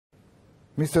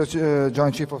Mr.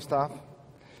 Joint Chief of Staff,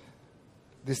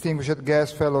 distinguished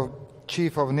guests, fellow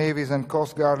Chief of Navies and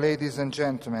Coast Guard, ladies and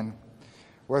gentlemen,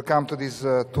 welcome to this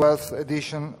 12th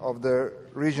edition of the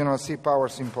Regional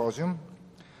Seapower Symposium.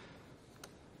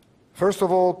 First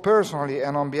of all, personally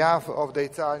and on behalf of the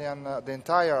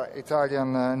entire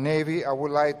Italian Navy, I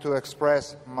would like to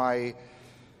express my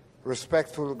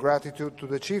respectful gratitude to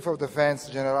the Chief of Defense,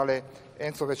 Generale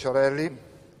Enzo Vecciarelli,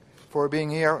 for being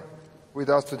here with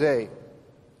us today.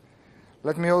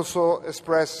 Let me also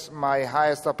express my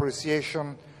highest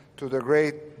appreciation to the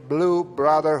great Blue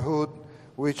Brotherhood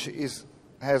which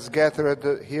has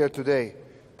gathered here today.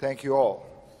 Thank you all.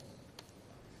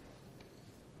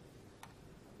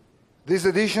 This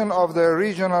edition of the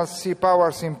Regional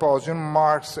Seapower Symposium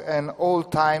marks an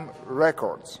all-time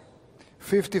record.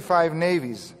 55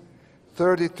 navies,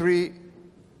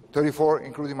 34,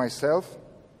 including myself.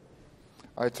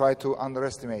 I try to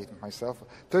underestimate myself.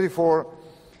 34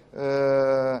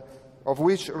 of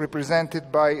which represented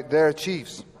by their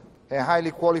chiefs, a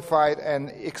highly qualified and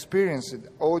experienced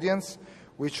audience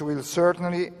which will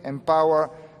certainly empower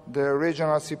the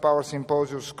Regional Seapower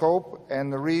Symposium scope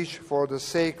and reach for the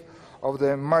sake of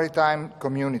the maritime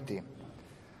community.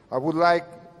 I would like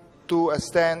to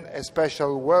extend a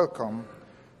special welcome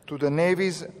to the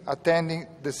navies attending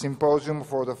the symposium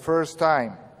for the first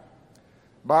time.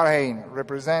 Bahrain,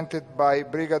 represented by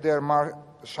Brigadier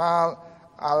Marshal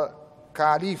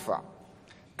Al-Khalifa.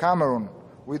 Cameroon,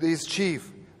 with his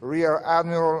chief, Rear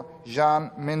Admiral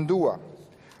Jean Mendua.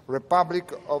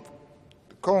 Republic of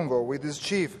Congo, with his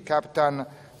chief, Captain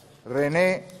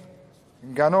René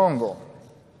Ganongo.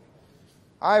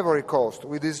 Ivory Coast,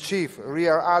 with his chief,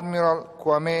 Rear Admiral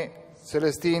Kwame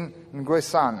Celestine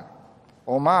Nguessan.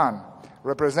 Oman,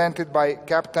 represented by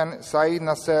Captain Said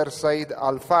Nasser Said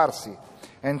Al-Farsi.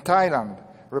 And Thailand,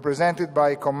 represented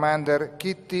by Commander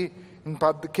Kitty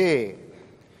Mpadke.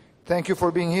 Thank you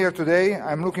for being here today.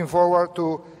 I'm looking forward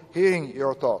to hearing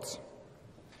your thoughts.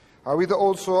 I would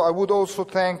also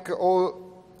thank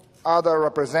all other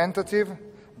representatives,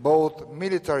 both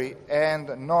military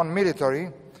and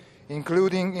non-military,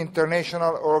 including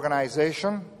international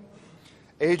organizations,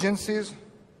 agencies,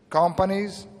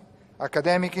 companies,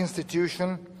 academic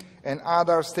institutions, and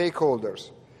other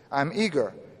stakeholders. I'm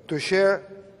eager to share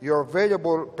your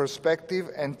valuable perspective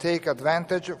and take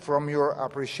advantage from your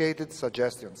appreciated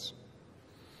suggestions.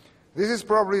 This is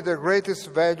probably the greatest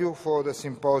value for the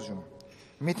symposium,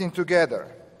 meeting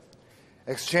together,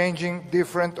 exchanging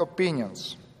different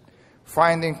opinions,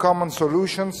 finding common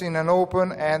solutions in an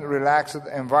open and relaxed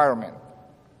environment.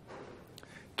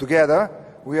 Together,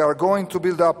 we are going to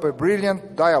build up a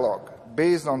brilliant dialogue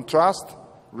based on trust,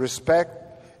 respect,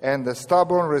 and a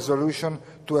stubborn resolution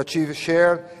to achieve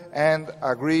shared and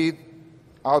agreed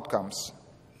outcomes.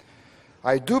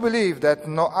 I do believe that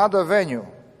no other venue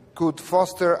could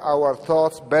foster our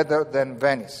thoughts better than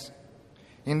Venice.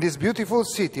 In this beautiful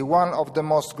city, one of the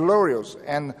most glorious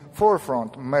and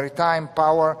forefront maritime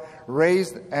power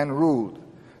raised and ruled,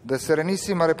 the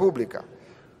Serenissima Repubblica,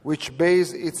 which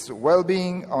based its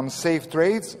well-being on safe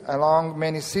trades along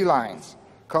many sea lines,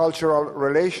 cultural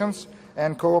relations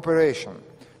and cooperation,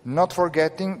 not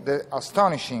forgetting the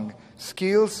astonishing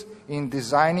skills in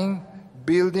designing,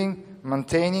 building,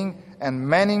 maintaining, and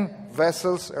manning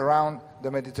vessels around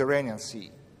the Mediterranean Sea.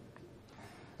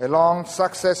 A long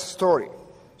success story,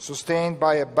 sustained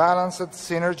by a balanced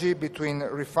synergy between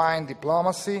refined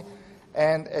diplomacy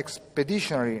and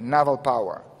expeditionary naval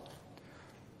power.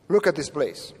 Look at this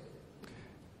place.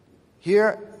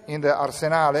 Here in the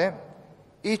Arsenale,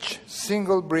 each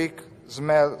single brick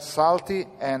smells salty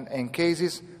and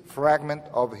encases fragment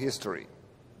of history.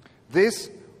 This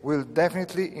will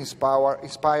definitely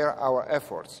inspire our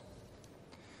efforts.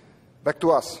 Back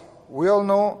to us. We all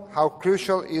know how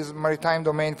crucial is maritime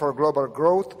domain for global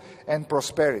growth and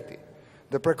prosperity.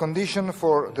 The precondition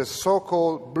for the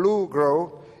so-called blue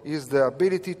growth is the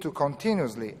ability to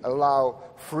continuously allow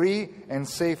free and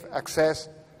safe access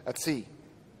at sea.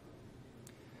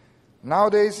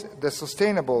 Nowadays, the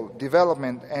sustainable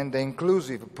development and the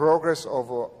inclusive progress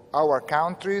of our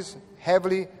countries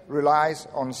heavily relies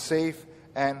on safe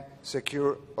and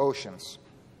secure oceans.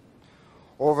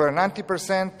 Over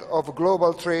 90% of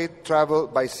global trade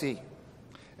travels by sea.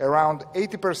 Around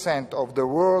 80% of the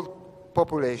world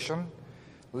population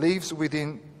lives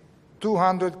within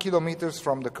 200 kilometers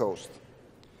from the coast.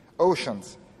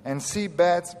 Oceans and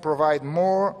seabeds provide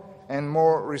more and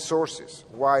more resources,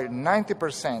 while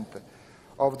 90%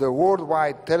 of the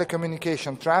worldwide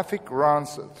telecommunication traffic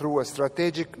runs through a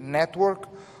strategic network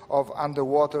of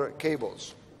underwater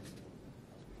cables.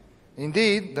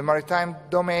 Indeed, the maritime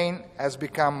domain has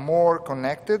become more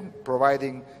connected,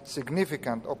 providing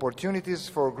significant opportunities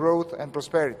for growth and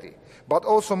prosperity, but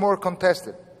also more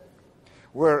contested,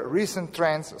 where recent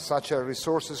trends such as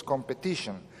resources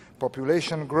competition,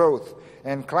 population growth,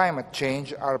 and climate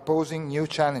change are posing new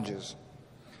challenges,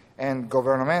 and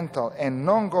governmental and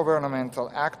non-governmental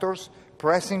actors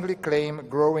pressingly claim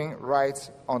growing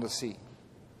rights on the sea.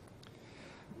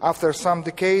 After some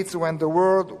decades when the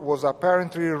world was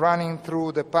apparently running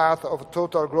through the path of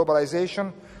total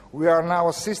globalization, we are now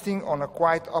assisting on a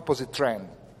quite opposite trend.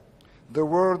 The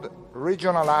word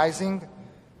regionalizing,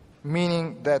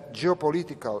 meaning that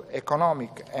geopolitical,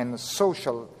 economic, and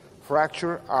social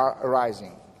fractures are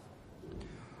arising.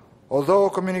 Although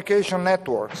communication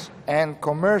networks and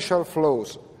commercial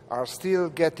flows are still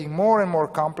getting more and more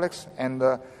complex and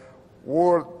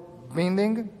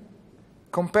world-bending,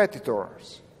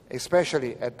 competitors,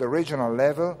 especially at the regional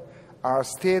level, are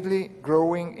steadily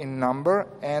growing in number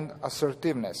and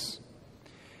assertiveness.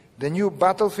 The new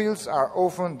battlefields are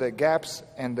often the gaps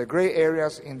and the grey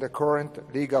areas in the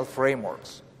current legal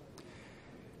frameworks.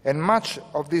 And much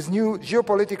of this new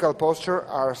geopolitical posture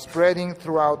are spreading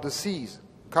throughout the seas,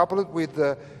 coupled with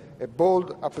a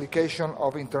bold application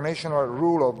of international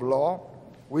rule of law,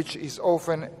 which is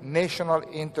often national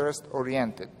interest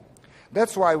oriented.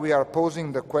 That's why we are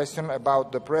posing the question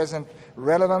about the present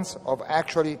relevance of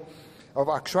actuality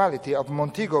of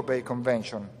Montego Bay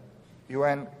Convention,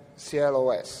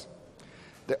 UNCLOS.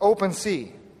 The open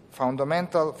sea,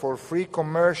 fundamental for free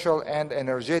commercial and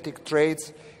energetic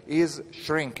trades, is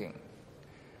shrinking.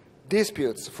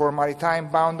 Disputes for maritime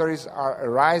boundaries are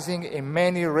arising in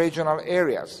many regional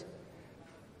areas,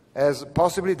 as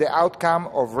possibly the outcome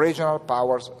of regional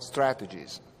powers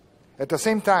strategies. At the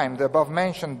same time, the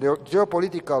above-mentioned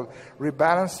geopolitical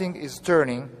rebalancing is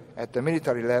turning, at the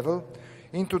military level,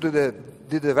 into the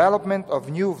development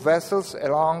of new vessels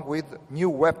along with new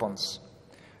weapons.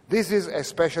 This is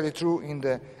especially true in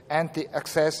the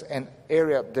anti-access and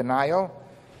area denial,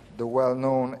 the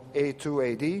well-known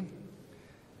A2AD,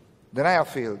 denial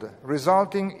field,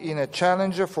 resulting in a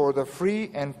challenge for the free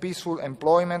and peaceful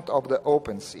employment of the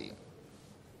open sea.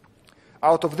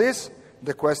 Out of this,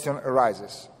 the question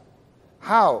arises: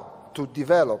 how to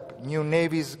develop new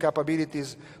navies'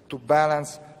 capabilities to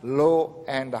balance low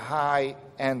and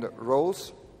high-end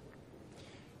roles?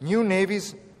 New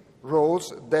navies'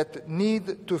 roles that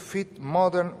need to fit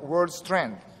modern world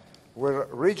strength, where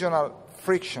regional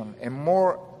friction and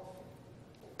more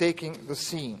taking the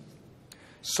scene.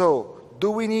 So, do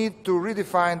we need to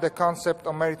redefine the concept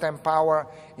of maritime power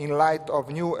in light of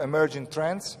new emerging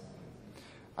trends?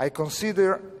 I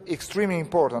consider extremely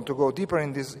important to go deeper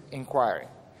in this inquiry,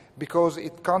 because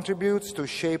it contributes to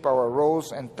shape our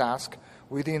roles and tasks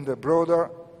within the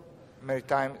broader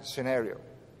maritime scenario.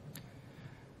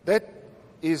 That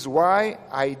is why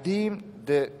I deem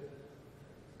the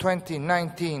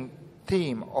 2019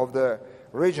 theme of the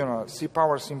Regional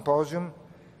Seapower Symposium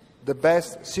the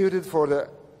best suited for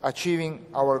achieving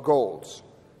our goals,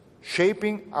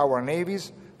 shaping our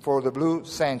navies for the blue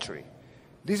century.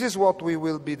 This is what we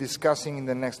will be discussing in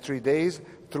the next 3 days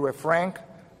through a frank,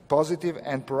 positive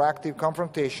and proactive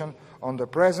confrontation on the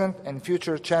present and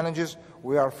future challenges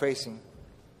we are facing.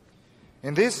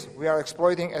 In this, we are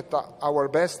exploiting at our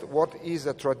best what is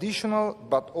a traditional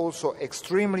but also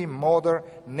extremely modern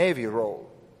Navy role,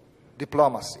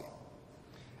 diplomacy.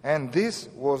 And this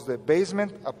was the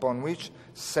basement upon which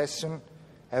sessions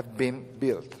have been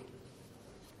built.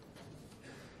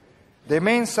 The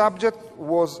main subject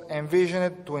was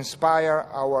envisioned to inspire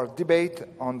our debate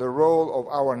on the role of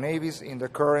our navies in the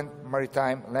current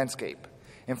maritime landscape,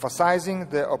 emphasizing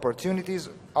the opportunities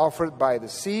offered by the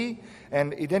sea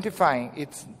and identifying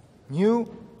its new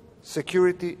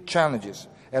security challenges,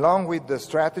 along with the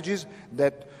strategies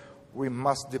that we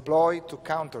must deploy to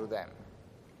counter them.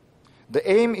 The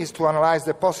aim is to analyze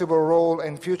the possible role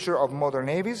and future of modern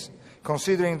navies,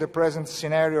 considering the present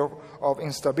scenario of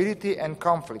instability and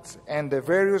conflicts and the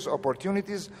various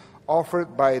opportunities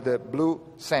offered by the blue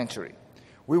century.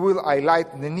 We will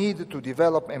highlight the need to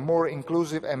develop a more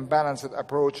inclusive and balanced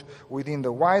approach within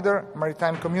the wider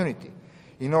maritime community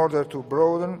in order to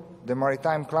broaden the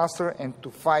maritime cluster and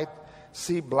to fight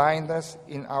sea blindness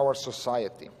in our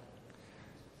society.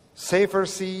 Safer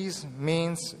seas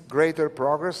means greater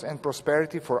progress and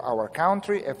prosperity for our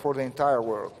country and for the entire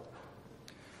world.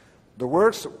 The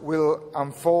works will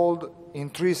unfold in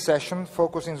 3 sessions,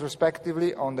 focusing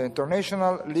respectively on the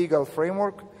international legal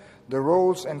framework, the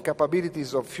roles and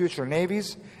capabilities of future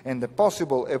navies, and the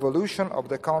possible evolution of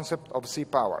the concept of sea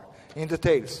power. In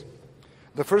details,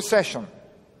 the first session,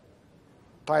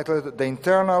 titled The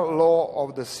Internal Law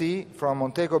of the Sea from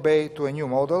Montego Bay to a New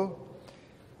Model,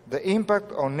 The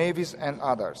Impact on Navies and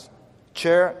Others,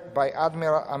 chaired by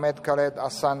Admiral Ahmed Khaled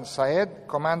Hassan Sayed,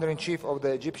 Commander-in-Chief of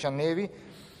the Egyptian Navy,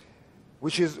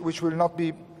 which will not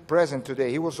be present today.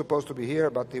 He was supposed to be here,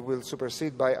 but he will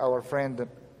supersede by our friend,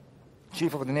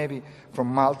 Chief of the Navy from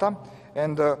Malta,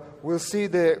 and we'll see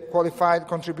the qualified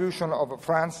contribution of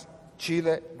France,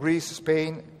 Chile, Greece,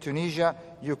 Spain, Tunisia,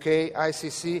 UK,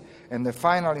 ICC, and the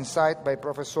final insight by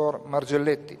Professor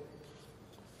Margelletti.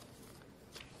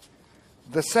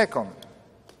 The second,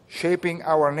 Shaping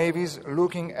Our Navies,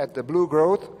 Looking at the Blue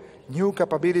Growth, New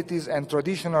Capabilities and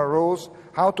Traditional Roles,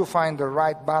 How to Find the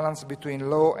Right Balance Between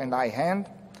Law and High Hand,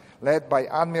 led by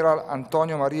Admiral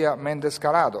Antonio Maria Mendes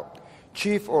Calado,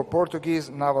 Chief of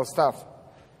Portuguese Naval Staff.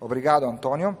 Obrigado,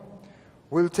 Antonio.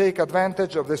 Will take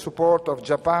advantage of the support of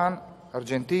Japan,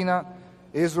 Argentina,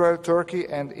 Israel, Turkey,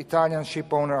 and Italian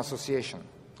Shipowner Association.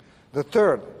 The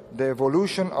third, the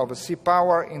evolution of sea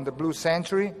power in the Blue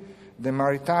Century, the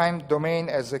maritime domain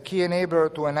as a key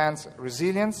enabler to enhance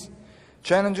resilience,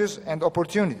 challenges and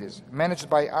opportunities, managed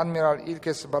by Admiral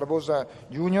Ilques Barbosa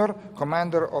Jr.,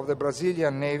 Commander of the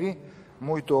Brazilian Navy.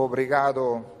 Muito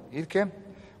obrigado, Ilke.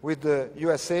 With the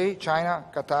USA, China,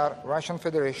 Qatar, Russian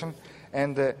Federation,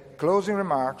 and the closing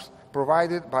remarks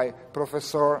provided by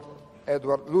Professor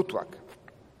Edward Lutwak.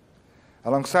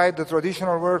 Alongside the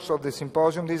traditional works of the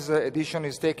symposium, this edition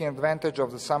is taking advantage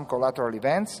of some collateral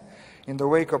events in the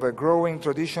wake of a growing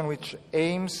tradition which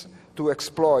aims to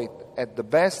exploit at the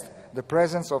best the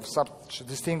presence of such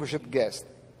distinguished guests.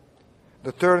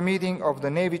 The third meeting of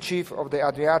the Navy Chief of the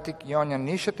Adriatic Ionian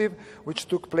Initiative, which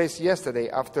took place yesterday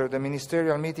after the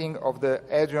ministerial meeting of the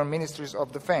Adrian Ministries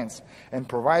of Defense and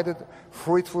provided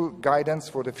fruitful guidance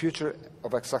for the future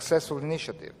of a successful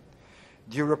initiative.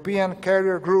 The European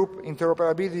Carrier Group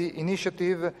Interoperability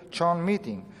Initiative CHON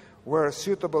meeting, where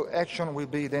suitable action will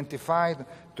be identified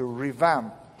to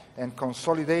revamp and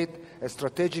consolidate a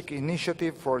strategic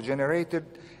initiative for generating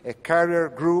a carrier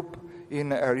group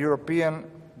in a European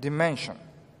dimension.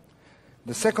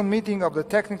 The second meeting of the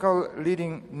technical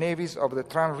leading navies of the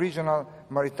Trans-Regional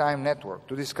Maritime Network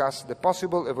to discuss the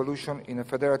possible evolution in a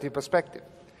federative perspective.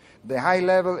 The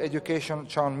high-level education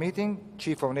CHON meeting,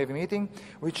 Chief of Navy meeting,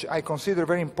 which I consider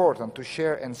very important to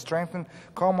share and strengthen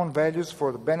common values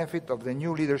for the benefit of the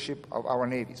new leadership of our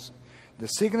navies. The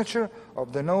signature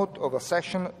of the note of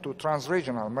accession to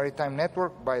Trans-Regional Maritime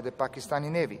Network by the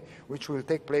Pakistani Navy, which will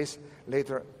take place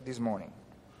later this morning.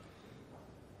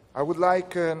 I would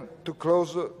like to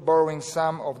close borrowing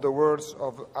some of the words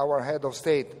of our head of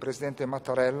state, Presidente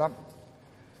Mattarella,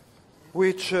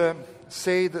 which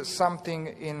said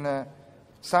something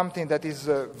something that is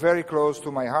very close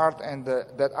to my heart and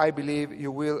that I believe you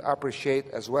will appreciate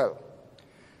as well.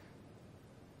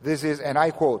 This is, and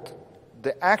I quote,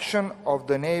 "The action of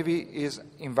the Navy is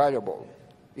invaluable.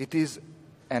 It is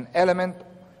an element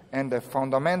and a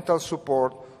fundamental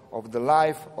support of the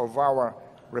life of our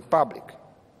Republic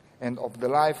and of the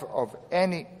life of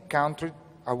any country,"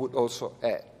 I would also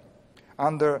add.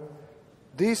 Under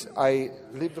this, I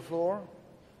leave the floor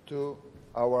to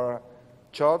our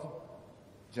CHOD,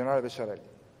 General Becciarelli.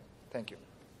 Thank you.